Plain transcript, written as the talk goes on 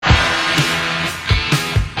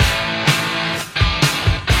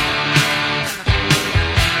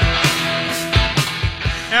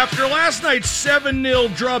After last night's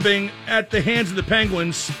 7-0 drubbing at the hands of the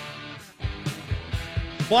Penguins,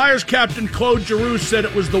 Flyers captain Claude Giroux said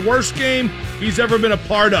it was the worst game he's ever been a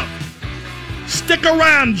part of. Stick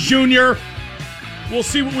around, Junior. We'll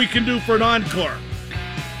see what we can do for an encore.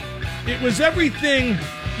 It was everything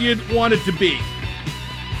you'd want it to be.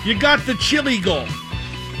 You got the Chili goal.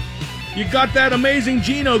 You got that amazing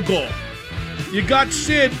Gino goal. You got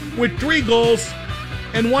Sid with 3 goals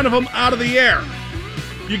and one of them out of the air.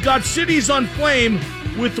 You got Cities on flame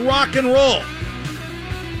with rock and roll.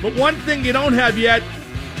 But one thing you don't have yet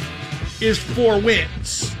is 4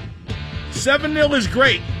 wins. 7-0 is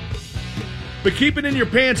great. But keep it in your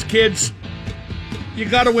pants, kids. You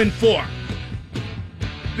got to win 4.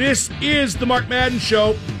 This is the Mark Madden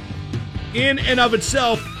Show. In and of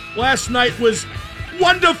itself, last night was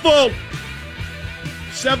wonderful.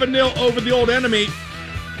 7-0 over the old enemy.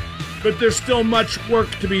 But there's still much work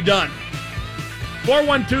to be done.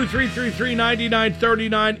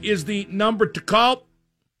 412-333-9939 is the number to call.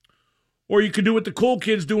 Or you can do what the cool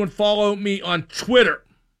kids do and follow me on Twitter.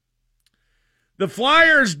 The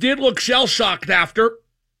Flyers did look shell-shocked after.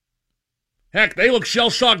 Heck, they looked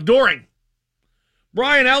shell-shocked during.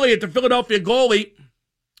 Brian Elliott, the Philadelphia goalie,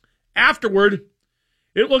 afterward,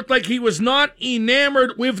 it looked like he was not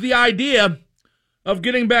enamored with the idea of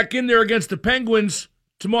getting back in there against the Penguins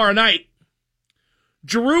tomorrow night.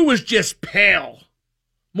 Giroux was just pale.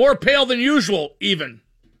 More pale than usual, even.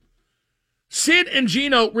 Sid and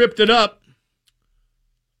Gino ripped it up.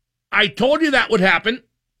 I told you that would happen.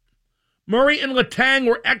 Murray and Letang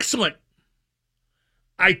were excellent.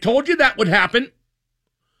 I told you that would happen.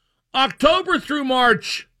 October through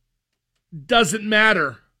March doesn't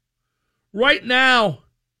matter. Right now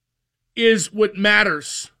is what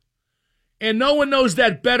matters. And no one knows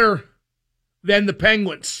that better than the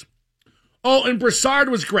Penguins. Oh, and Brassard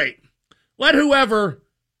was great. Let whoever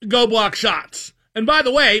go block shots. And by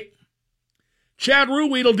the way, Chad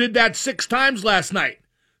Ruhwedel did that 6 times last night.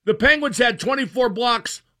 The Penguins had 24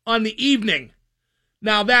 blocks on the evening.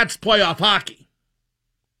 Now that's playoff hockey.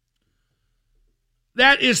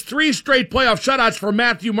 That is 3 straight playoff shutouts for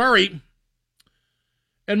Matthew Murray.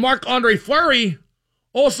 And Marc-Andre Fleury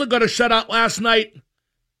also got a shutout last night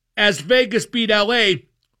as Vegas beat LA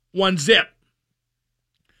 1-0.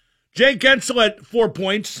 Jake Guentzel at 4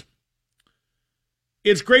 points.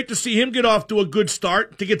 It's great to see him get off to a good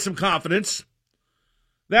start to get some confidence.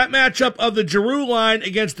 That matchup of the Giroux line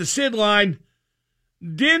against the Sid line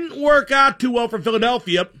didn't work out too well for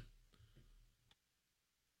Philadelphia.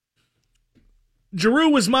 Giroux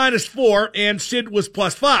was -4 and Sid was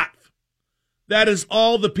 +5. That is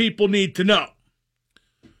all the people need to know.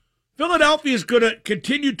 Philadelphia is going to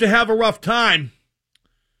continue to have a rough time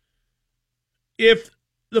if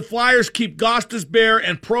the Flyers keep Gostisbehere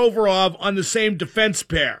and Provorov on the same defense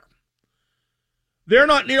pair. They're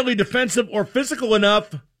not nearly defensive or physical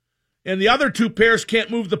enough, and the other 2 pairs can't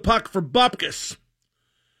move the puck for Bupkis.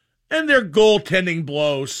 And their goaltending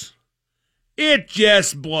blows. It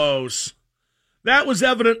just blows. That was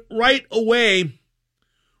evident right away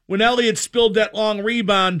when Elliott spilled that long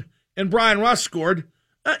rebound and Brian Russ scored.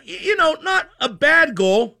 Not a bad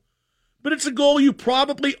goal, but it's a goal you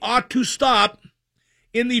probably ought to stop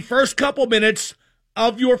in the first couple minutes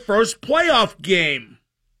of your first playoff game.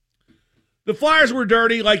 The Flyers were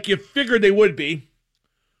dirty like you figured they would be.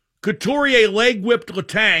 Couturier leg-whipped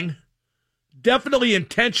Letang. Definitely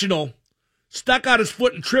intentional. Stuck out his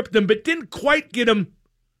foot and tripped him, but didn't quite get him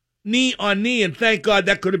knee on knee, and thank God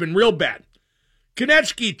that could have been real bad.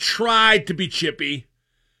 Konechny tried to be chippy,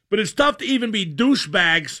 but it's tough to even be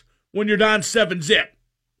douchebags when you're down 7-0.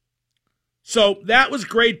 So that was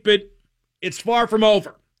great, but it's far from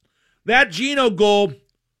over. That Gino goal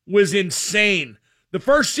was insane. The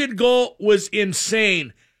first Sid goal was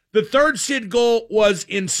insane. The third Sid goal was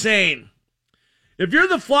insane. If you're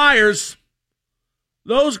the Flyers,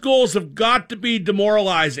 those goals have got to be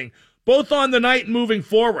demoralizing, both on the night and moving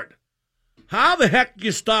forward. How the heck do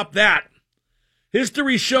you stop that?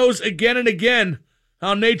 History shows again and again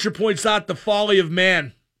how nature points out the folly of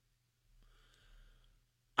man.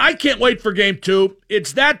 I can't wait for Game 2.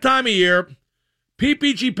 It's that time of year.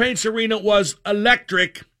 PPG Paints Arena was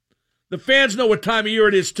electric. The fans know what time of year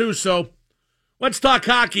it is, too, so let's talk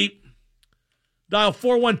hockey. Dial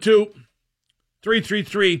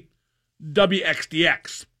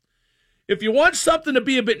 412-333-WXDX. If you want something to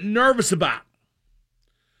be a bit nervous about,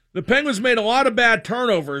 the Penguins made a lot of bad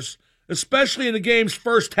turnovers, especially in the game's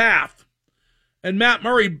first half, and Matt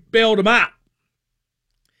Murray bailed him out.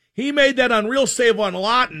 He made that unreal save on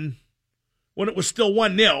Lawton when it was still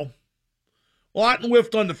 1-0. Lawton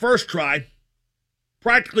whiffed on the first try,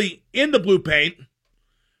 practically in the blue paint,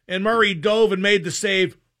 and Murray dove and made the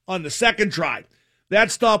save on the second try.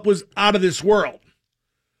 That stop was out of this world.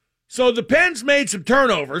 So the Pens made some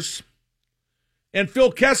turnovers, and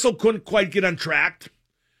Phil Kessel couldn't quite get untracked,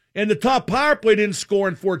 and the top power play didn't score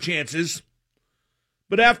in 4 chances.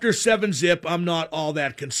 But after 7-zip, I'm not all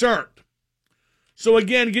that concerned. So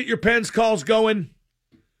again, get your Pens calls going.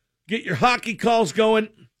 Get your hockey calls going.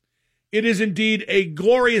 It is indeed a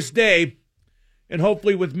glorious day, and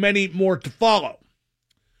hopefully with many more to follow.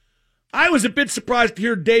 I was a bit surprised to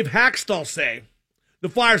hear Dave Haxtell say, the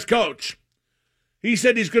Flyers coach, he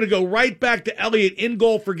said he's going to go right back to Elliott in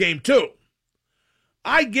goal for Game 2.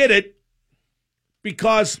 I get it,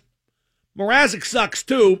 because Mrazek sucks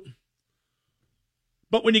too,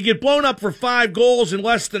 but when you get blown up for 5 goals in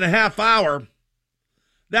less than a half hour,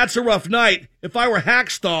 that's a rough night. If I were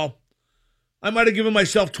Haxtell, I might have given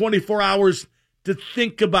myself 24 hours to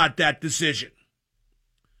think about that decision.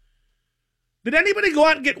 Did anybody go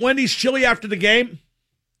out and get Wendy's chili after the game?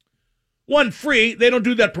 One free. They don't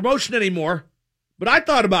do that promotion anymore. But I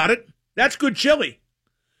thought about it. That's good chili.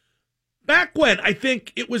 Back when, I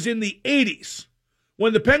think it was in the 80s,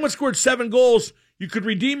 when the Penguins scored 7 goals, you could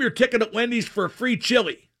redeem your ticket at Wendy's for a free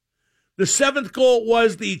chili. The 7th goal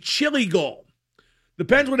was the chili goal. The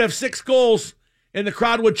Pens would have 6 goals, and the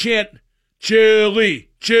crowd would chant,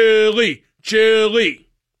 chili, chili, chili.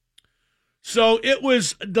 So it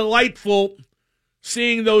was delightful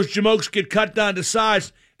seeing those jamokes get cut down to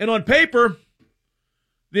size. And on paper,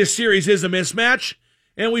 this series is a mismatch,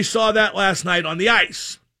 and we saw that last night on the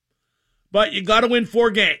ice. But you got to win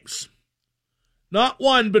 4 games. Not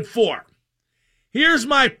 1, but 4. Here's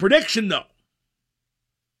my prediction, though.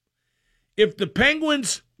 If the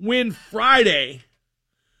Penguins win Friday,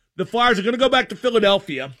 the Flyers are going to go back to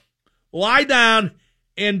Philadelphia, lie down,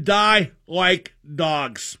 and die like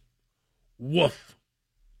dogs. Woof.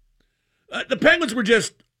 The Penguins were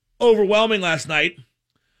just overwhelming last night.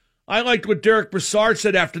 I liked what Derek Brassard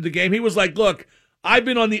said after the game. He was like, look, I've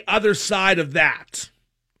been on the other side of that.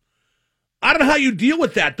 I don't know how you deal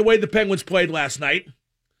with that, the way the Penguins played last night.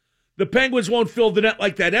 The Penguins won't fill the net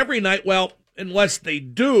like that every night, well, unless they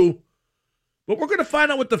do. But we're going to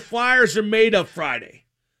find out what the Flyers are made of Friday.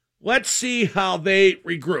 Let's see how they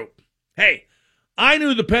regroup. Hey, I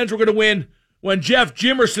knew the Pens were going to win when Jeff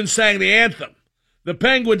Jimerson sang the anthem. The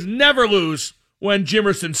Penguins never lose when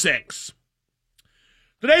Jimerson sings.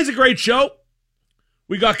 Today's a great show.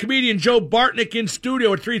 We got comedian Joe Bartnick in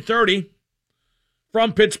studio at 3:30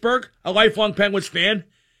 from Pittsburgh, a lifelong Penguins fan.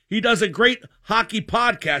 He does a great hockey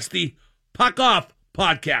podcast, the Puck Off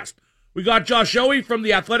podcast. We got Josh Owie from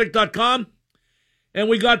theathletic.com, and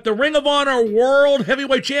we got the Ring of Honor World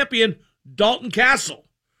Heavyweight Champion, Dalton Castle.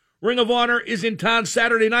 Ring of Honor is in town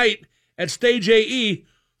Saturday night at Stage AE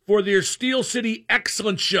for their Steel City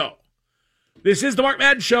Excellence Show. This is the Mark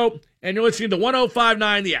Madden Show, and you're listening to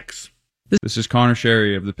 105.9 The X. This is Connor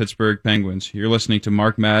Sherry of the Pittsburgh Penguins. You're listening to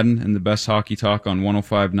Mark Madden and the best hockey talk on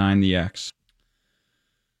 105.9 The X.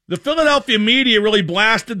 The Philadelphia media really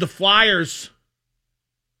blasted the Flyers,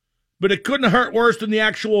 but it couldn't hurt worse than the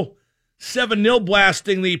actual 7-0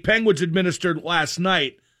 blasting the Penguins administered last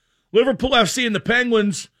night. Liverpool FC and the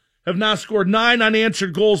Penguins have now scored 9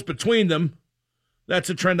 unanswered goals between them. That's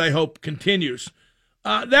a trend I hope continues.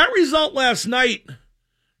 That result last night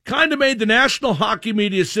kind of made the national hockey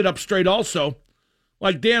media sit up straight also.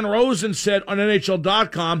 Like Dan Rosen said on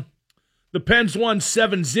NHL.com, the Pens won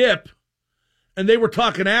 7-zip, and they were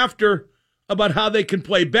talking after about how they can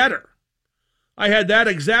play better. I had that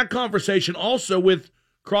exact conversation also with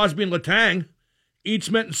Crosby and Letang. Each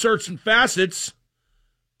meant in certain facets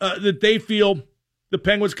that they feel the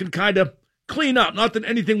Penguins can kind of clean up. Not that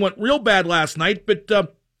anything went real bad last night, but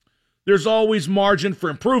there's always margin for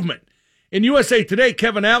improvement. In USA Today,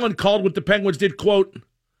 Kevin Allen called what the Penguins did, quote,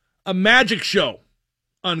 a magic show,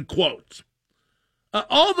 unquote.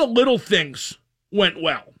 All the little things went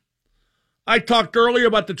well. I talked earlier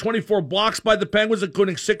about the 24 blocks by the Penguins,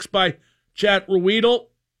 including 6 by Chad Ruhwedel.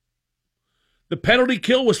 The penalty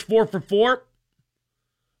kill was 4 for 4.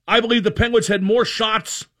 I believe the Penguins had more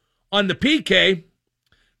shots on the PK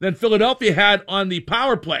than Philadelphia had on the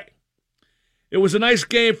power play. It was a nice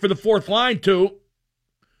game for the fourth line, too.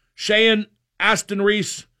 Sheahan, Aston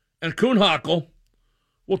Reese, and Kuhnhackl.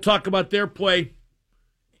 We'll talk about their play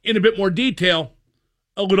in a bit more detail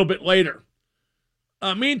a little bit later.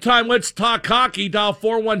 Meantime, let's talk hockey. Dial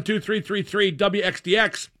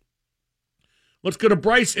 412-333-WXDX. Let's go to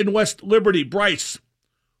Bryce in West Liberty. Bryce,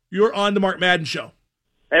 you're on the Mark Madden Show.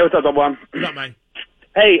 Hey, what's up, Double M? What's up, man?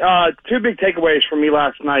 Hey, 2 big takeaways from me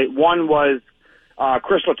last night. One was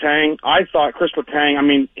Chris Letang. I thought Chris Letang, I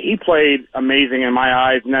mean, he played amazing in my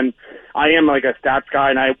eyes. And then I am like a stats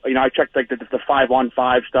guy, and I checked like the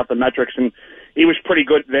 5-on-5 stuff, the metrics, and he was pretty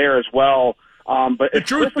good there as well. But the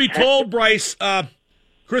truth be told, Bryce,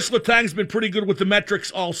 Chris Letang's been pretty good with the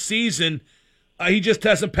metrics all season. He just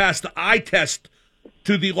hasn't passed the eye test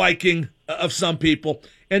to the liking of some people.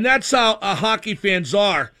 And that's how hockey fans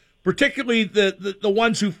are, particularly the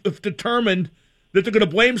ones who've determined that they're going to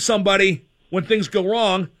blame somebody when things go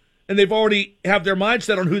wrong, and they've already have their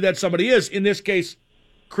mindset on who that somebody is, in this case,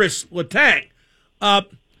 Chris Letang.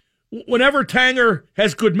 Whenever Tanger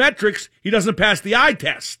has good metrics, he doesn't pass the eye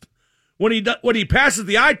test. When he passes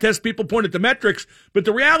the eye test, people point at the metrics, but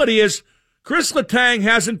the reality is Chris Letang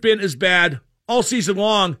hasn't been as bad all season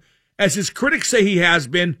long as his critics say he has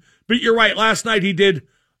been, but you're right, last night he did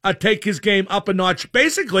take his game up a notch.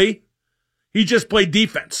 Basically, he just played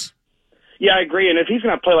defense. Yeah, I agree. And if he's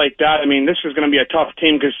going to play like that, I mean, this is going to be a tough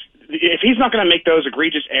team because if he's not going to make those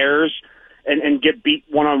egregious errors and get beat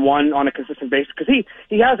one-on-one on a consistent basis, because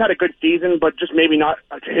he has had a good season, but just maybe not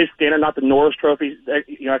to his standard, not the Norris Trophy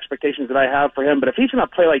expectations that I have for him. But if he's going to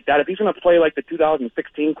play like that, if he's going to play like the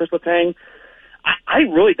 2016 Chris Letang, I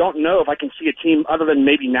really don't know if I can see a team other than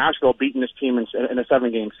maybe Nashville beating this team in a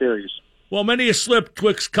 7-game series. Well, many a slip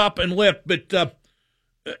twixt cup and lip, but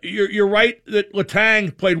you're right that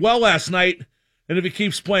Letang played well last night, and if he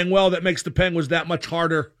keeps playing well, that makes the Penguins that much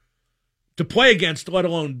harder to play against, let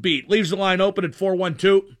alone beat. Leaves the line open at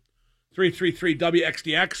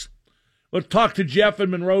 412-333-WXDX. Let's talk to Jeff in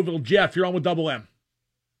Monroeville. Jeff, you're on with Double M.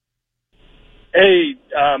 Hey,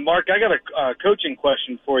 Mark, I got a coaching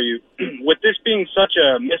question for you. With this being such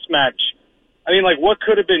a mismatch, I mean, like, what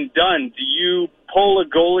could have been done? Do you pull a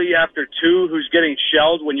goalie after 2 who's getting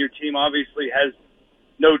shelled when your team obviously has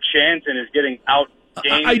no chance and is getting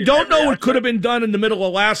outgained? I don't know what could have been done in the middle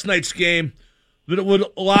of last night's game that it would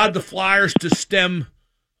allow the Flyers to stem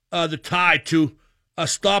the tide, to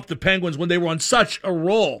stop the Penguins when they were on such a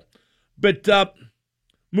roll. But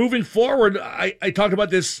moving forward, I talked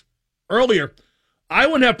about this earlier. I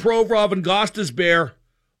wouldn't have Provorov and Gostisbehere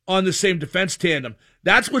on the same defense tandem.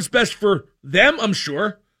 That's what's best for them, I'm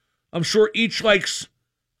sure. I'm sure each likes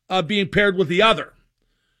being paired with the other.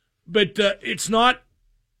 But it's not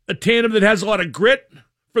a tandem that has a lot of grit.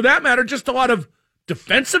 For that matter, just a lot of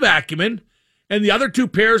defensive acumen. And the other 2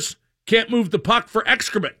 pairs can't move the puck for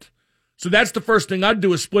excrement. So that's the first thing I'd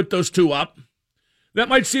do, is split those 2 up. That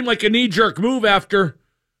might seem like a knee-jerk move after,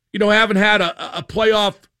 having had a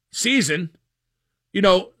playoff season,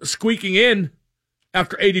 squeaking in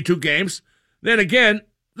after 82 games. Then again,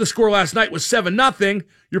 the score last night was 7-0.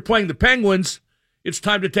 You're playing the Penguins. It's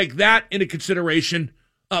time to take that into consideration,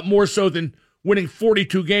 more so than winning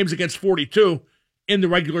 42 games against 42 in the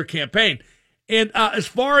regular campaign. And as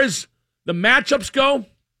far as the matchups go,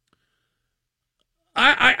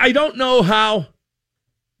 I don't know how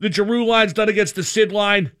the Giroux line's done against the Sid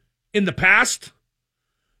line in the past,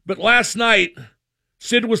 but last night,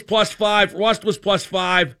 Sid was +5, Rust was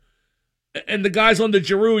 +5, and the guys on the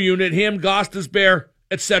Giroux unit, him, Gostisbehere,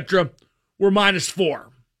 etc., were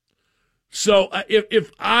 -4. So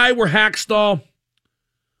if I were Hackstall,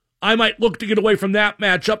 I might look to get away from that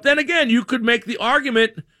matchup. Then again, you could make the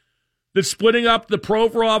argument that splitting up the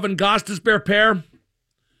Provorov and Gostisbehere pair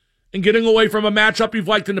and getting away from a matchup you've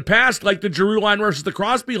liked in the past, like the Giroux line versus the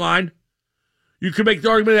Crosby line, you could make the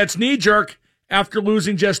argument that's knee-jerk after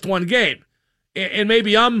losing just 1 game. And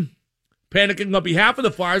maybe I'm panicking on behalf of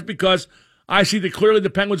the Flyers because I see that clearly the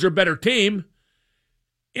Penguins are a better team.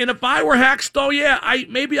 And if I were Hackstall,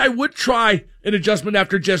 maybe I would try an adjustment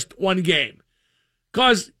after just 1 game.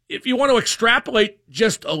 Because if you want to extrapolate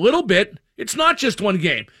just a little bit, it's not just 1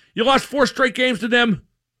 game. You lost 4 straight games to them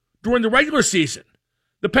during the regular season.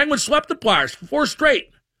 The Penguins swept the Flyers 4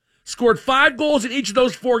 straight, scored 5 goals in each of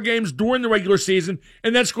those 4 games during the regular season,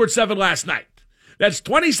 and then scored 7 last night. That's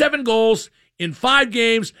 27 goals in 5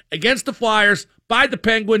 games against the Flyers by the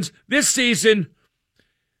Penguins this season.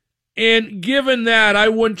 And given that, I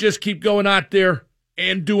wouldn't just keep going out there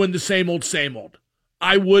and doing the same old, same old.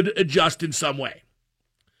 I would adjust in some way.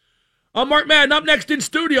 I'm Mark Madden. Up next in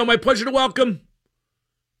studio, my pleasure to welcome.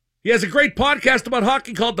 He has a great podcast about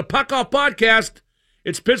hockey called the Puck Off Podcast.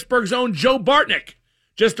 It's Pittsburgh's own Joe Bartnick,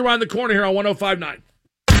 just around the corner here on 105.9.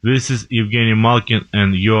 This is Evgeny Malkin,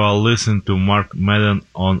 and you are listening to Mark Madden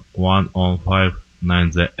on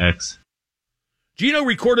 105.9 The X. Gino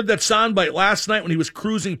recorded that soundbite last night when he was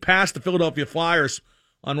cruising past the Philadelphia Flyers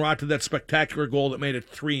en route to that spectacular goal that made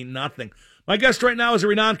it 3-0. My guest right now is a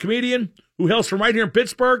renowned comedian who hails from right here in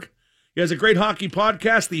Pittsburgh. He has a great hockey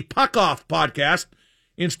podcast, the Puck Off Podcast.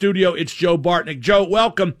 In studio, it's Joe Bartnick. Joe,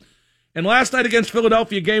 welcome. And last night against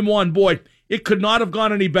Philadelphia, game one, boy, it could not have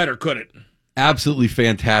gone any better, could it? Absolutely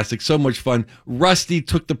fantastic. So much fun. Rusty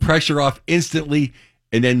took the pressure off instantly,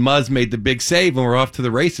 and then Muzz made the big save, and we're off to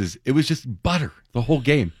the races. It was just butter the whole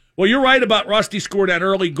game. Well, you're right about Rusty scored that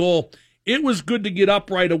early goal. It was good to get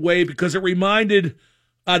up right away because it reminded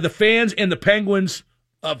the fans and the Penguins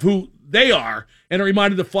of who they are, and it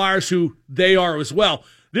reminded the Flyers who they are as well.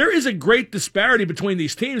 There is a great disparity between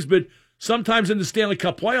these teams, but sometimes in the Stanley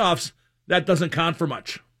Cup playoffs, that doesn't count for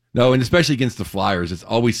much. No, and especially against the Flyers, it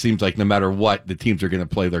always seems like no matter what, the teams are going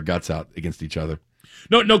to play their guts out against each other.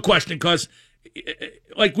 No question, because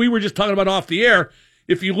like we were just talking about off the air,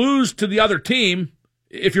 if you lose to the other team,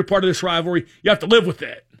 if you're part of this rivalry, you have to live with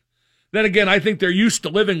it. Then again, I think they're used to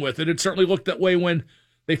living with it. It certainly looked that way when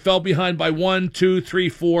they fell behind by 1, 2, 3,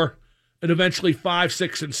 4, and eventually 5,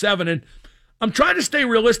 6, and 7. And I'm trying to stay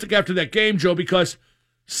realistic after that game, Joe, because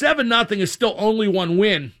 7-0 is still only one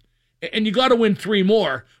win, and you got to win 3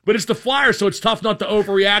 more. But it's the Flyers, so it's tough not to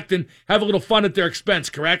overreact and have a little fun at their expense,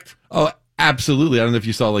 correct? Oh, absolutely. I don't know if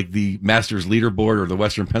you saw like the Masters leaderboard or the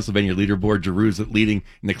Western Pennsylvania leaderboard. Giroux's leading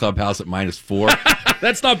in the clubhouse at -4.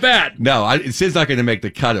 That's not bad. No, Sid's not going to make the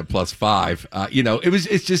cut at +5.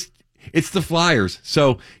 It's the Flyers.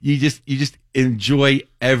 So you just enjoy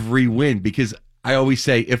every win, because I always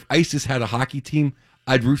say if ISIS had a hockey team,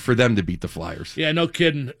 I'd root for them to beat the Flyers. Yeah, no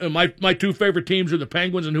kidding. My 2 favorite teams are the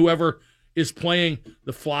Penguins and whoever is playing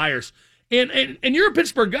the Flyers. And you're a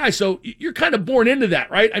Pittsburgh guy, so you're kind of born into that,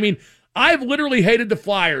 right? I mean, I've literally hated the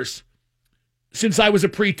Flyers since I was a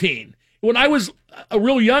preteen. When I was a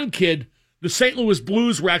real young kid, the St. Louis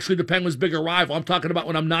Blues were actually the Penguins' bigger rival. I'm talking about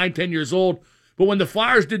when I'm 9, 10 years old. But when the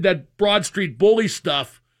Flyers did that Broad Street bully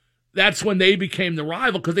stuff, that's when they became the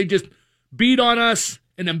rival, because they just beat on us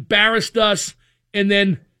and embarrassed us and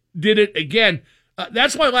then did it again.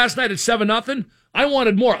 That's why last night at 7-0, I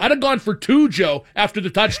wanted more. I'd have gone for 2, Joe, after the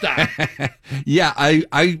touchdown. Yeah,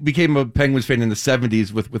 I became a Penguins fan in the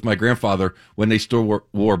 70s with my grandfather when they still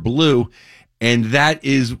wore blue, and that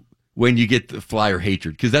is when you get the Flyer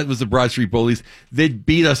hatred, because that was the Broad Street Bullies. They'd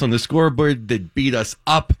beat us on the scoreboard. They'd beat us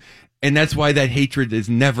up, and that's why that hatred is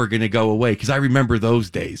never going to go away, because I remember those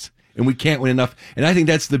days, and we can't win enough. And I think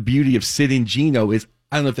that's the beauty of Sid and Gino is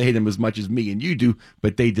I don't know if they hate them as much as me and you do,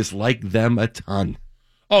 but they dislike them a ton.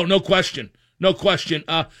 Oh, no question. No question.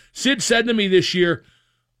 Sid said to me this year,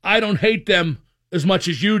 I don't hate them as much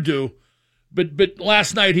as you do, but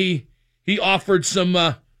last night he offered some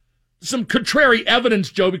contrary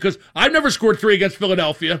evidence, Joe, because I've never scored 3 against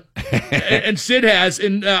Philadelphia, and Sid has.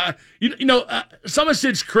 And some of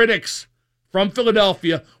Sid's critics from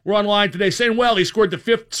Philadelphia were online today saying, well, he scored the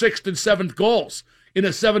 5th, 6th, and 7th goals in a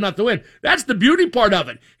 7-0 win. That's the beauty part of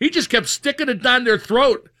it. He just kept sticking it down their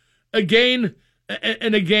throat again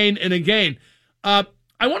and again and again. I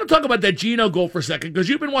want to talk about that Gino goal for a second, because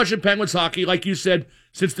you've been watching Penguins hockey, like you said,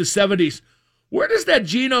 since the 70s. Where does that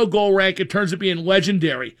Gino goal rank in terms of being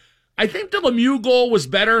legendary? I think the Lemieux goal was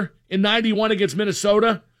better in 91 against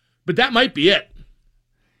Minnesota, but that might be it.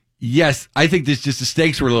 Yes, I think the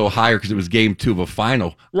stakes were a little higher because it was game 2 of a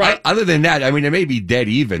final. Right. Other than that, I mean, it may be dead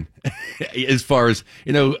even as far as,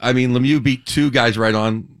 Lemieux beat 2 guys right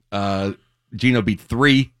on. Gino beat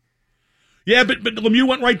 3. Yeah, but Lemieux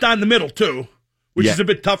went right down the middle, too, which Yeah. is a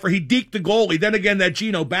bit tougher. He deked the goalie. Then again, that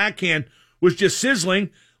Gino backhand was just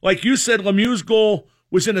sizzling. Like you said, Lemieux's goal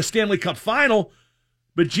was in a Stanley Cup final,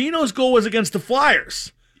 but Gino's goal was against the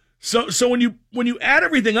Flyers. So when you add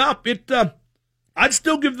everything up, I'd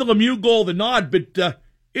still give the Lemieux goal the nod, but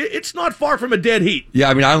it's not far from a dead heat. Yeah,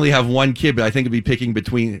 I mean, I only have one kid, but I think it'd be picking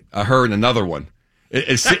between her and another one.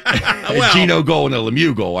 A Gino goal and a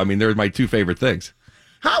Lemieux goal. I mean, they're my 2 favorite things.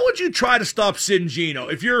 How would you try to stop Sid and Gino?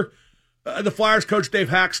 If you're the Flyers coach, Dave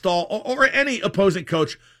Hackstall, or any opposing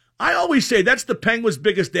coach, I always say that's the Penguins'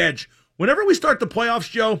 biggest edge. Whenever we start the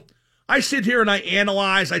playoffs, Joe, I sit here and I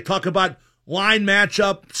analyze. I talk about line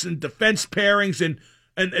matchups and defense pairings and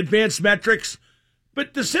advanced metrics.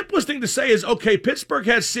 But the simplest thing to say is, okay, Pittsburgh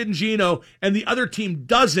has Sid and Gino, and the other team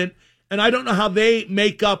doesn't, and I don't know how they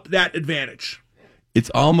make up that advantage.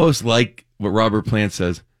 It's almost like what Robert Plant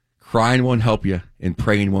says, crying won't help you, and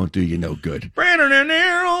praying won't do you no good.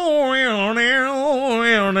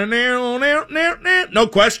 No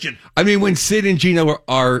question. I mean, when Sid and Gino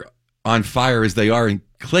are on fire as they are and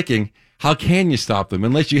clicking, how can you stop them?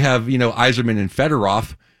 Unless you have, Yzerman and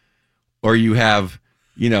Fedorov, or you have,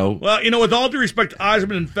 Well, with all due respect to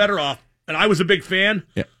Yzerman and Fedorov, and I was a big fan,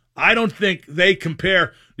 yeah. I don't think they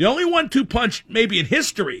compare. The only 1-2 punch maybe in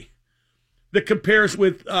history that compares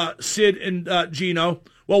with Sid and Gino,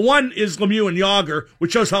 well, one is Lemieux and Yager,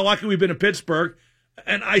 which shows how lucky we've been in Pittsburgh,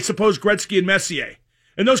 and I suppose Gretzky and Messier.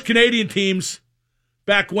 And those Canadian teams,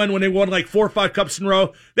 back when they won like 4 or 5 cups in a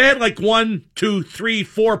row, they had like 1, 2, 3,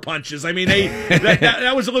 4 punches. I mean,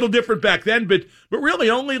 that was a little different back then. But really,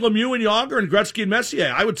 only Lemieux and Yager and Gretzky and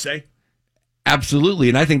Messier, I would say. Absolutely,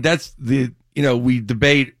 and I think that's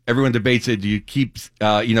everyone debates it. Do you keep,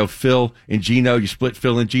 Phil and Gino? You split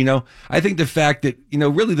Phil and Gino? I think the fact that,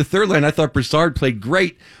 really the third line, I thought Brassard played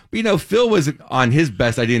great. But, Phil wasn't on his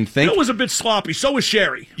best, I didn't think. Phil was a bit sloppy. So was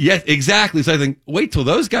Sherry. Yes, exactly. So I think, wait till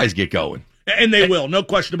those guys get going. And they will. No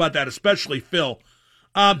question about that, especially Phil.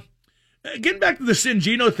 Getting back to the Sid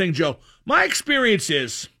Gino thing, Joe, my experience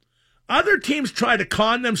is other teams try to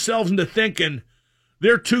con themselves into thinking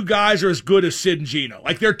their 2 guys are as good as Sid and Gino.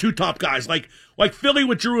 Like, they're 2 top guys. Like Philly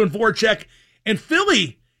with Drew and Voracek. And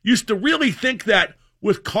Philly used to really think that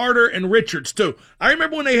with Carter and Richards, too. I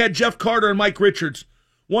remember when they had Jeff Carter and Mike Richards,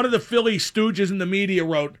 one of the Philly stooges in the media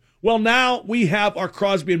wrote, well, now we have our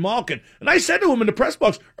Crosby and Malkin. And I said to him in the press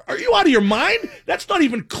box, are you out of your mind? That's not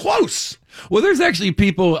even close. Well, there's actually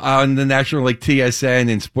people on the national, like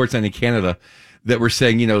TSN and Sportsnet in Canada, that were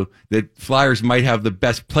saying, that Flyers might have the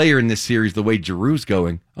best player in this series the way Giroux's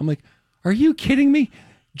going. I'm like, are you kidding me?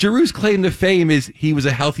 Giroux's claim to fame is he was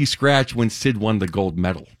a healthy scratch when Sid won the gold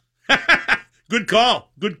medal. Good call.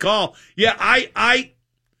 Yeah, I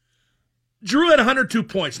Giroux had 102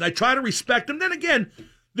 points, and I try to respect him. Then again,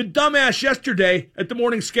 the dumbass yesterday at the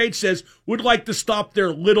morning skate says would like to stop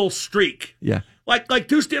their little streak. Yeah. Like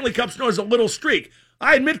 2 Stanley Cups known as a little streak.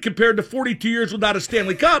 I admit, compared to 42 years without a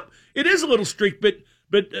Stanley Cup, it is a little streak, but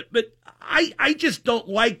I just don't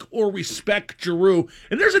like or respect Giroux.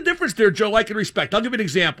 And there's a difference there, Joe, like and respect. I'll give you an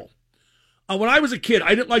example. When I was a kid,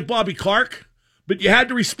 I didn't like Bobby Clark, but you had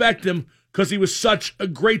to respect him because he was such a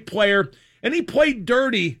great player, and he played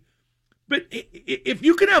dirty. But if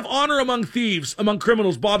you can have honor among thieves, among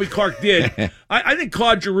criminals, Bobby Clark did, I think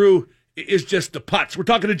Claude Giroux is just the putz. We're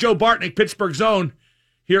talking to Joe Bartnick, Pittsburgh's own,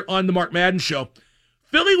 here on the Mark Madden Show.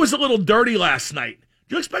 Philly was a little dirty last night.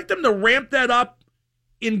 Do you expect them to ramp that up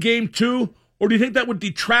in Game 2, or do you think that would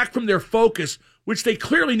detract from their focus, which they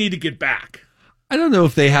clearly need to get back? I don't know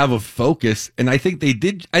if they have a focus, and I think they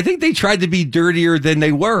did. I think they tried to be dirtier than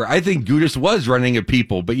they were. I think Gudas was running at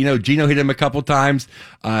people, but Gino hit him a couple times.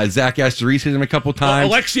 Zach Astorius hit him a couple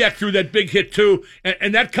times. Alexiak threw that big hit too,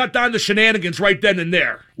 and that cut down the shenanigans right then and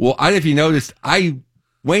there. Well, I don't know if you noticed,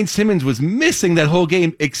 Wayne Simmons was missing that whole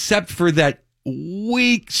game except for that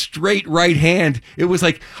weak straight right hand. It was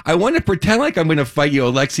like, I want to pretend like I'm going to fight you,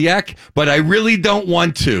 Alexiak, but I really don't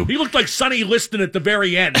want to. He looked like Sonny Liston at the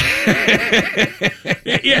very end.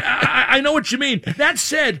 Yeah, I know what you mean. That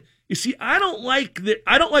said, you see, I don't like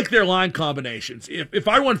their line combinations. If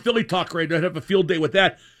I won Philly Talk Radio, I'd have a field day with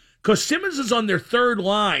that, because Simmons is on their third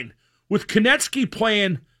line with Konecny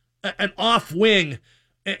playing an off wing.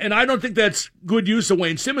 And I don't think that's good use of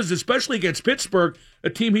Wayne Simmons, especially against Pittsburgh,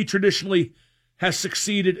 a team he traditionally has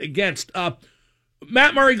succeeded against.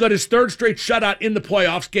 Matt Murray got his 3rd straight shutout in the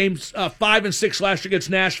playoffs, games 5 and 6 last year against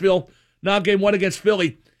Nashville, now game 1 against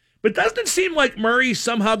Philly. But doesn't it seem like Murray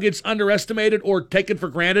somehow gets underestimated or taken for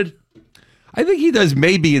granted? I think he does,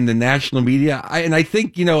 maybe in the national media. I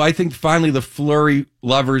think finally the Fleury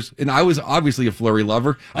lovers, and I was obviously a Fleury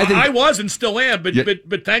lover. I was and still am,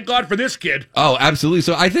 but thank God for this kid. Oh, absolutely.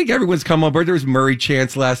 So I think everyone's come on board. There was Murray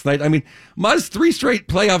chance last night. I mean, Muzz, 3 straight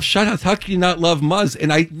playoff shutouts. How can you not love Muzz?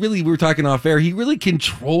 And we were talking off air. He really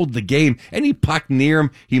controlled the game. Any puck near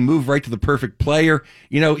him, he moved right to the perfect player.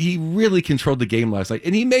 He really controlled the game last night.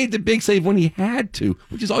 And he made the big save when he had to,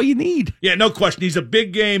 which is all you need. Yeah, no question. He's a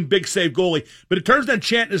big game, big save goalie. But it turns out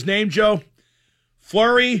chanting his name, Joe.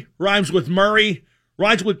 Fleury rhymes with Murray,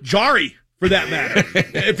 rhymes with Jari, for that matter.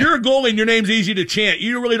 If you're a goalie and your name's easy to chant,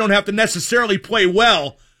 you really don't have to necessarily play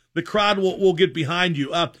well. The crowd will get behind you.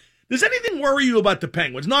 Does anything worry you about the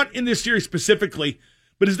Penguins? Not in this series specifically,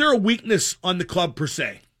 but is there a weakness on the club per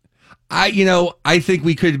se? I think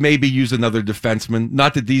we could maybe use another defenseman.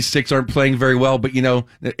 Not that these 6 aren't playing very well, but, in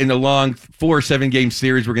a long 4 or 7 game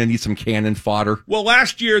series, we're going to need some cannon fodder. Well,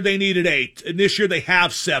 last year they needed 8, and this year they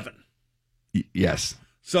have 7. Yes.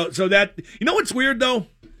 So that, what's weird, though?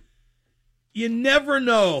 You never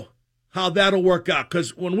know how that'll work out,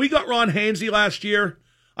 because when we got Ron Hainsey last year,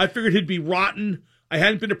 I figured he'd be rotten. I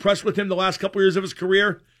hadn't been impressed with him the last couple years of his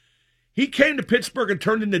career. He came to Pittsburgh and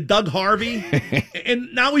turned into Doug Harvey,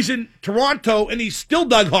 and now he's in Toronto, and he's still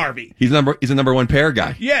Doug Harvey. He's a number 1 pair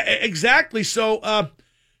guy. Yeah, exactly. So,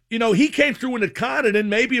 he came through in the con, and then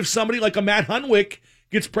maybe if somebody like a Matt Hunwick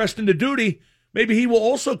gets pressed into duty, maybe he will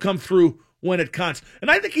also come through when it counts.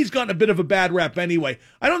 And I think he's gotten a bit of a bad rep anyway.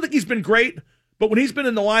 I don't think he's been great, But when he's been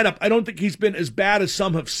in the lineup, I don't think he's been as bad as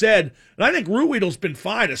some have said. And I think Ruhwedel's been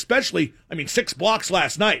fine, especially, 6 blocks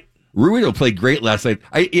last night. Ruhwedel played great last night.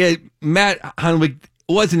 Matt Hunwick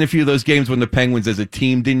was in a few of those games when the Penguins as a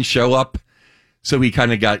team didn't show up. So he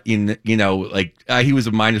kind of got in, he was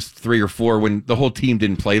a -3 or 4 when the whole team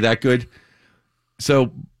didn't play that good.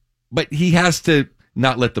 So, but he has to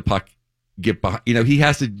not let the puck get behind. He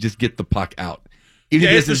has to just get the puck out.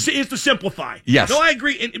 It's to simplify. Yes. No, I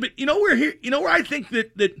agree. But where I think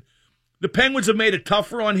that the Penguins have made it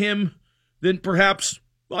tougher on him than perhaps.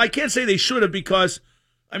 Well, I can't say they should have because,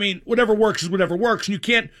 whatever works is whatever works, and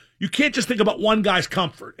you can't just think about one guy's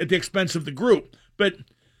comfort at the expense of the group. But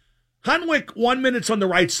Hunwick, 1 minute's on the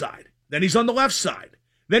right side, then he's on the left side,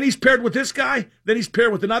 then he's paired with this guy, then he's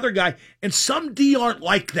paired with another guy, and some D aren't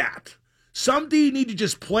like that. Some D need to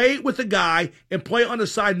just play with a guy and play on the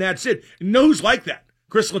side, and that's it. You know who's like that?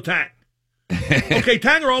 Chris Letang. Okay,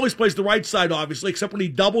 Tanger always plays the right side, obviously, except when he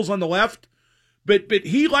doubles on the left. But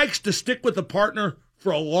he likes to stick with the partner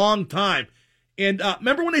for a long time. And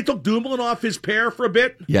remember when they took Dumoulin off his pair for a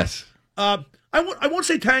bit? Yes. I won't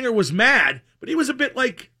say Tanger was mad, but he was a bit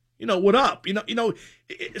like, what up?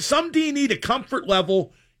 Some D need a comfort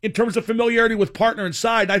level in terms of familiarity with partner and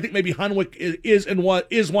side. I think maybe Hunwick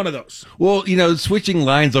is one of those. Well, switching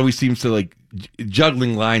lines always seems to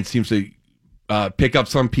juggling lines seems to pick up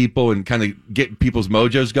some people and kind of get people's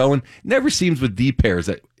mojos going. Never seems with D pairs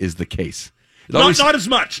that is the case. Not as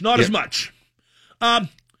much. As much.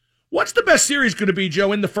 What's the best series going to be,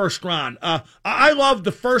 Joe, in the first round? I love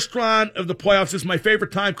the first round of the playoffs. It's my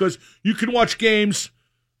favorite time because you can watch games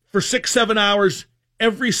for 6-7 hours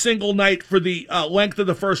every single night for the length of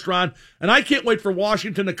the first round. And I can't wait for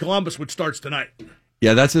Washington and Columbus, which starts tonight.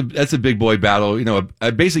 Yeah, that's a big boy battle.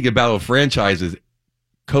 Basically a battle of franchises,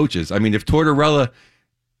 coaches. If Tortorella,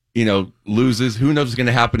 loses, who knows what's going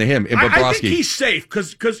to happen to him? And Bobrovsky. I think he's safe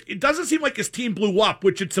because it doesn't seem like his team blew up,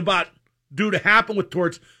 which it's about due to happen with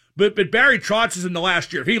Torts. But Barry Trotz is in the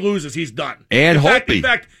last year. If he loses, he's done. And Holtby.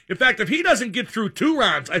 In fact, if he doesn't get through 2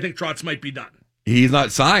 rounds, I think Trotz might be done. He's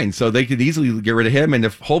not signed, so they could easily get rid of him. And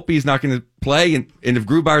if Holtby's not going to play, and if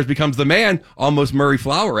Grubauer becomes the man, almost Murray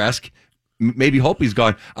Flower-esque, maybe Holtby's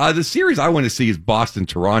gone. The series I want to see is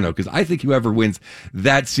Boston-Toronto, because I think whoever wins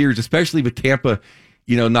that series, especially with Tampa,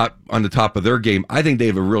 not on the top of their game, I think they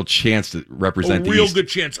have a real chance to represent the East. A real good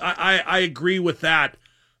chance. I agree with that.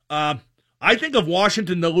 I think if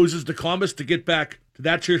Washington that loses to Columbus, to get back to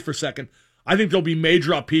that series for a second, I think there'll be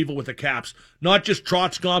major upheaval with the Caps. Not just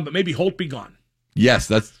Trotz gone, but maybe Holtby gone. Yes,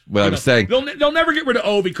 that's what I was saying. They'll never get rid of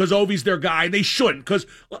Ovi because Ovi's their guy, and they shouldn't. Because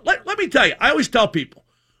let me tell you, I always tell people,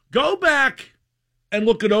 go back and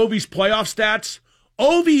look at Ovi's playoff stats.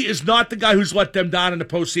 Ovi is not the guy who's let them down in the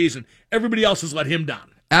postseason. Everybody else has let him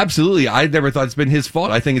down. Absolutely. I never thought it's been his fault.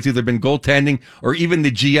 I think it's either been goaltending or even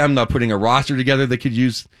the GM not putting a roster together that could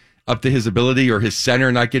use up to his ability, or his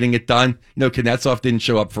center not getting it done. Kuznetsov didn't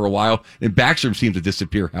show up for a while, and Backstrom seemed to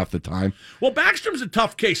disappear half the time. Well, Backstrom's a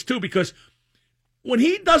tough case, too, because when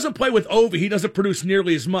he doesn't play with Ovi, he doesn't produce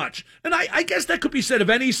nearly as much. And I guess that could be said of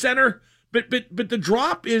any center, but the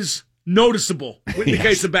drop is noticeable in the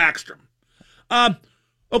case of Backstrom.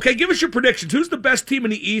 Okay, give us your predictions. Who's the best team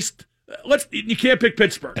in the East? You can't pick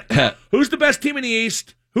Pittsburgh. Who's the best team in the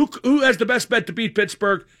East? Who has the best bet to beat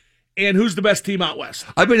Pittsburgh? And who's the best team out west?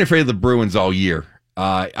 I've been afraid of the Bruins all year.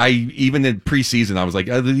 Even in preseason, I was like,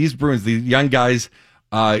 these Bruins, the young guys,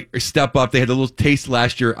 step up. They had a little taste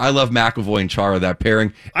last year. I love McAvoy and Chara, that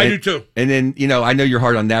pairing. I do too. And then, I know you're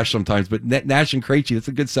hard on Nash sometimes, but Nash and Krejci, that's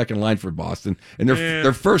a good second line for Boston. And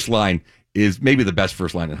their first line is maybe the best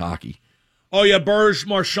first line in hockey. Oh, yeah, Berge,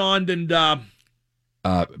 Marchand, and the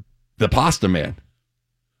Pasta Man.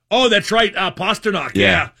 Oh, that's right, Pasternak,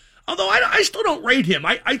 yeah. Although I still don't rate him.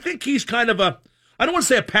 I think he's kind of I don't want to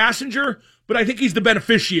say a passenger, but I think he's the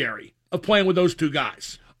beneficiary of playing with those two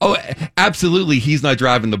guys. Oh, absolutely. He's not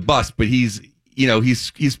driving the bus, but he's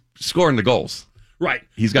scoring the goals. Right.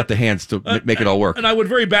 He's got the hands to make it all work. And I would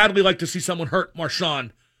very badly like to see someone hurt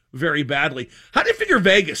Marchand very badly. How do you figure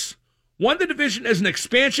Vegas won the division as an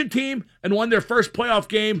expansion team and won their first playoff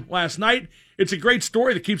game last night? It's a great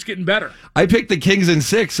story that keeps getting better. I picked the Kings in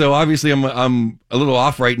 6, so obviously I'm a little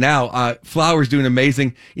off right now. Flowers doing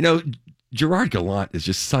amazing. Gerard Gallant is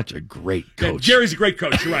just such a great coach. Yeah, Jerry's a great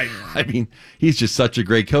coach, you're right. I mean, he's just such a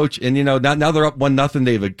great coach. And, now they're up 1-0.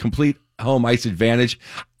 They have a complete home ice advantage.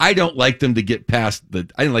 I don't like them to get past I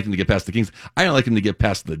didn't like them to get past the Kings. I don't like them to get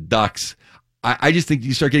past the Ducks. I just think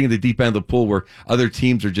you start getting to the deep end of the pool where other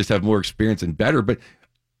teams just have more experience and better. But,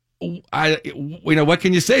 what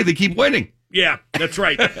can you say? They keep winning. Yeah, that's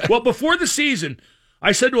right. Well, before the season,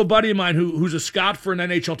 I said to a buddy of mine who's a scout for an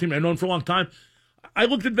NHL team I've known for a long time, I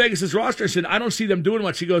looked at Vegas' roster and said, I don't see them doing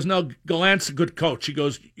much. He goes, no, Gallant's a good coach. He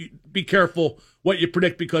goes, be careful what you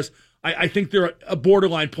predict because I think they're a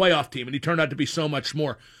borderline playoff team, and he turned out to be so much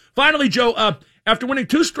more. Finally, Joe, after winning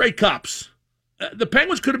 2 straight cups, the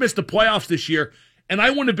Penguins could have missed the playoffs this year, and I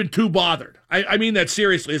wouldn't have been too bothered. I mean that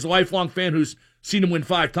seriously, as a lifelong fan who's seen them win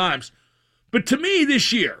 5 times. But to me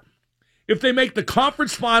this year, if they make the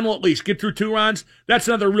conference final at least, get through 2 rounds, that's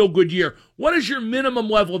another real good year. What is your minimum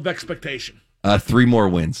level of expectation? 3 more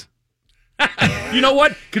wins. You know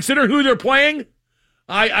what? Consider who they're playing.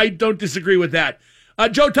 I don't disagree with that.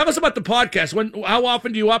 Joe, tell us about the podcast. How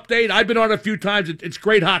often do you update? I've been on it a few times. It's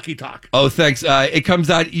great hockey talk. Oh, thanks. It comes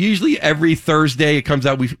out usually every Thursday. It comes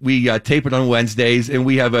out. We tape it on Wednesdays, and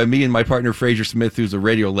we have me and my partner Fraser Smith, who's a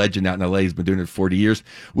radio legend out in LA. He's been doing it for 40 years.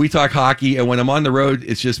 We talk hockey, and when I'm on the road,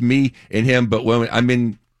 it's just me and him. But when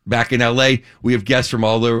I'm back in LA, we have guests from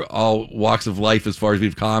all walks of life. As far as we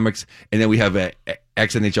have comics, and then we have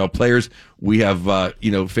ex-NHL players. We have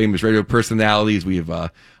famous radio personalities. We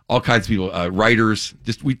have all kinds of people, writers.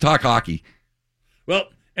 We talk hockey. Well,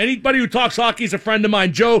 anybody who talks hockey is a friend of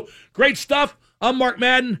mine. Joe, great stuff. I'm Mark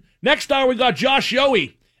Madden. Next hour, we got Josh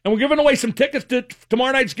Yohe. And we're giving away some tickets to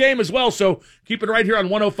tomorrow night's game as well, so keep it right here on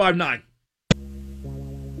 105.9.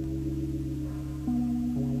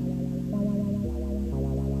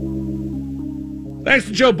 Thanks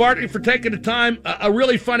to Joe Bartley for taking the time. A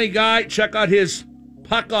really funny guy. Check out his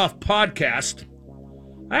Puck Off podcast.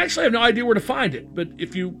 I actually have no idea where to find it, but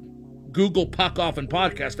if you Google Puck Off and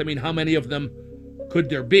podcast, I mean, how many of them could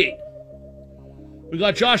there be? We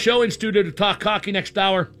got Josh Yohe in studio to talk hockey next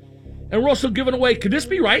hour, and we're also giving away, could this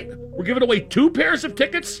be right? We're giving away 2 pairs of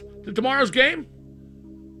tickets to tomorrow's game?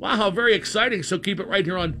 Wow, how very exciting. So keep it right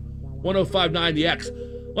here on 105.9 The X.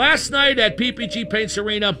 Last night at PPG Paints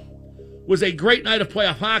Arena was a great night of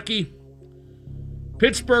playoff hockey.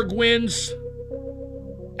 Pittsburgh wins,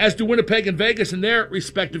 as do Winnipeg and Vegas in their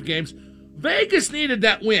respective games. Vegas needed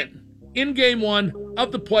that win in Game 1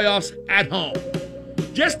 of the playoffs at home,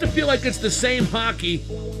 just to feel like it's the same hockey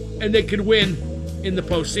and they could win in the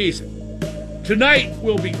postseason. Tonight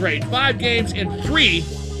will be great. 5 games, and 3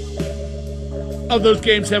 of those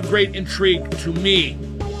games have great intrigue to me.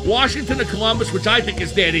 Washington and Columbus, which I think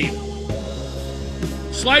is dead even.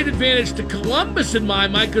 Slight advantage to Columbus in my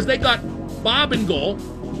mind because they got Bob in goal,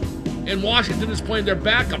 and Washington is playing their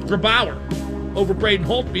backup, Grabauer, over Braden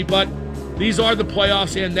Holtby, but these are the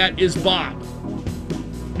playoffs, and that is Bob.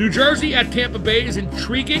 New Jersey at Tampa Bay is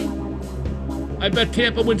intriguing. I bet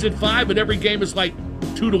Tampa wins in 5, but every game is like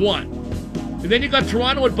 2-1. And then you got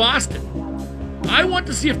Toronto at Boston. I want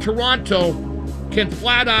to see if Toronto can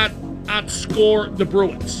flat out outscore the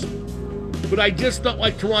Bruins. But I just don't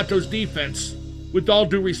like Toronto's defense, with all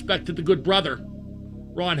due respect to the good brother,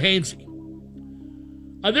 Ron Hainsey.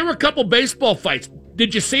 There were a couple baseball fights.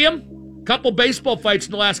 Did you see them? A couple baseball fights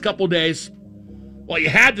in the last couple days. Well, you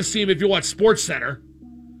had to see them if you watch SportsCenter,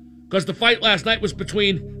 because the fight last night was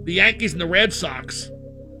between the Yankees and the Red Sox.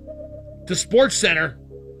 To SportsCenter,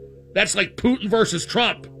 that's like Putin versus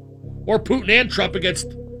Trump, or Putin and Trump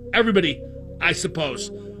against everybody, I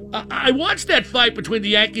suppose. I watched that fight between the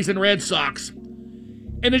Yankees and Red Sox,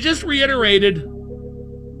 and it just reiterated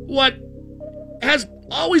what has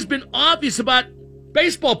always been obvious about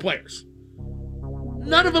baseball players.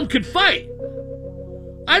 None of them can fight.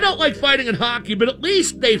 I don't like fighting in hockey, but at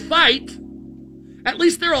least they fight. At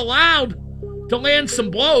least they're allowed to land some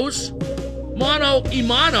blows. Mano a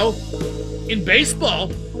mano. In baseball,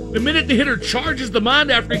 the minute the hitter charges the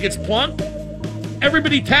mound after he gets plunked,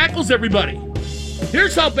 everybody tackles everybody.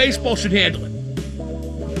 Here's how baseball should handle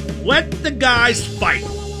it. Let the guys fight.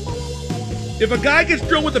 If a guy gets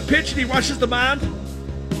drilled with a pitch and he rushes the mound,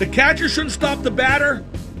 the catcher shouldn't stop the batter,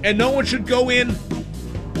 and no one should go in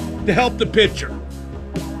to help the pitcher.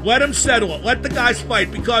 Let him settle it. Let the guys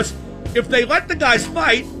fight, because if they let the guys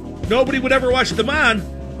fight, nobody would ever rush the mound,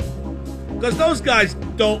 because those guys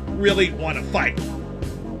don't really want to fight.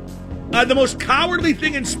 The most cowardly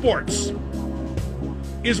thing in sports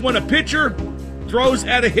is when a pitcher throws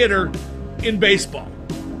at a hitter in baseball.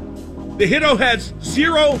 The hitter has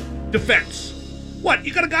zero defense. What?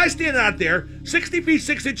 You got a guy standing out there 60 feet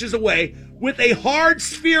 6 inches away with a hard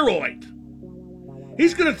spheroid.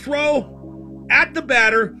 He's going to throw at the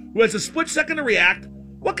batter who has a split second to react.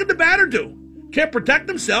 What can the batter do? Can't protect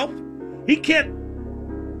himself. He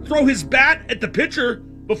can't throw his bat at the pitcher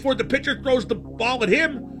before the pitcher throws the ball at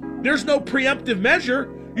him. There's no preemptive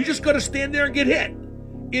measure. You just got to stand there and get hit.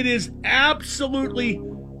 It is absolutely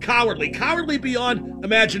cowardly. Cowardly beyond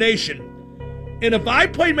imagination. And if I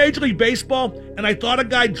played Major League Baseball and I thought a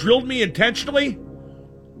guy drilled me intentionally,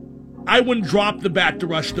 I wouldn't drop the bat to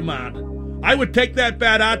rush the mound. I would take that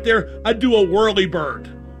bat out there. I'd do a whirly bird.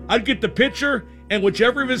 I'd get the pitcher and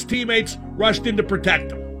whichever of his teammates rushed in to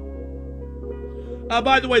protect him.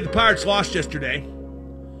 By the way, the Pirates lost yesterday.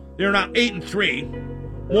 They're now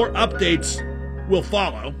 8-3. More updates will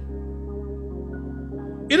follow.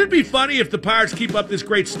 It'd be funny if the Pirates keep up this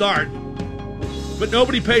great start, but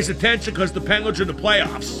nobody pays attention because the Penguins are in the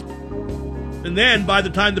playoffs. And then, by the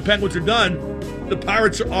time the Penguins are done, the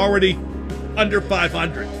Pirates are already under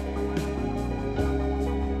 500.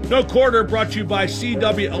 No Quarter brought to you by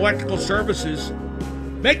CW Electrical Services.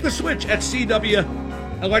 Make the switch at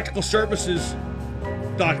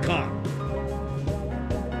CWElectricalServices.com.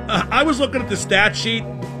 I was looking at the stat sheet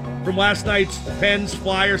from last night's Pens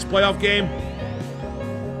Flyers playoff game,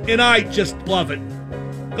 and I just love it.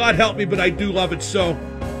 God help me, but I do love it. So,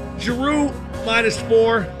 Giroux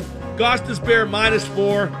 -4, Gostisbehere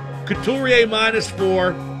 -4, Couturier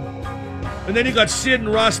 -4, and then you got Sid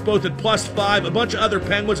and Russ both at +5, a bunch of other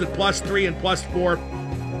Penguins at +3 and +4.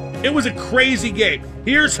 It was a crazy game.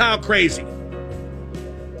 Here's how crazy.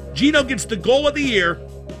 Gino gets the goal of the year,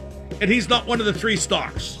 and he's not one of the 3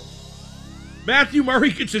 stars. Matthew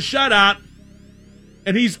Murray gets a shutout,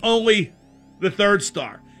 and he's only the 3rd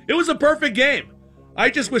star. It was a perfect game. I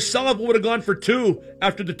just wish Sullivan would have gone for 2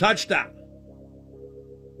 after the touchdown.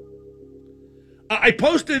 I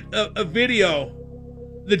posted a video,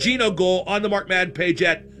 the Gino goal, on the Mark Madden page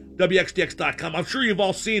at WXDX.com. I'm sure you've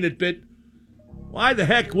all seen it, but why the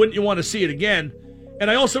heck wouldn't you want to see it again?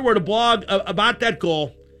 And I also wrote a blog about that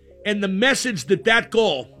goal and the message that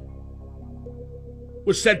goal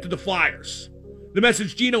was sent to the Flyers. The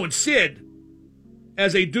message Gino and Sid,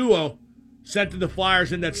 as a duo, sent to the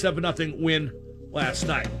Flyers in that 7-0 win last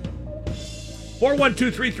night.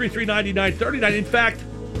 412-333-9939. In fact,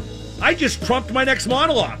 I just trumped my next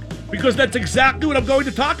monologue because that's exactly what I'm going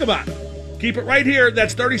to talk about. Keep it right here.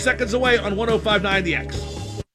 That's 30 seconds away on 105.9 The X.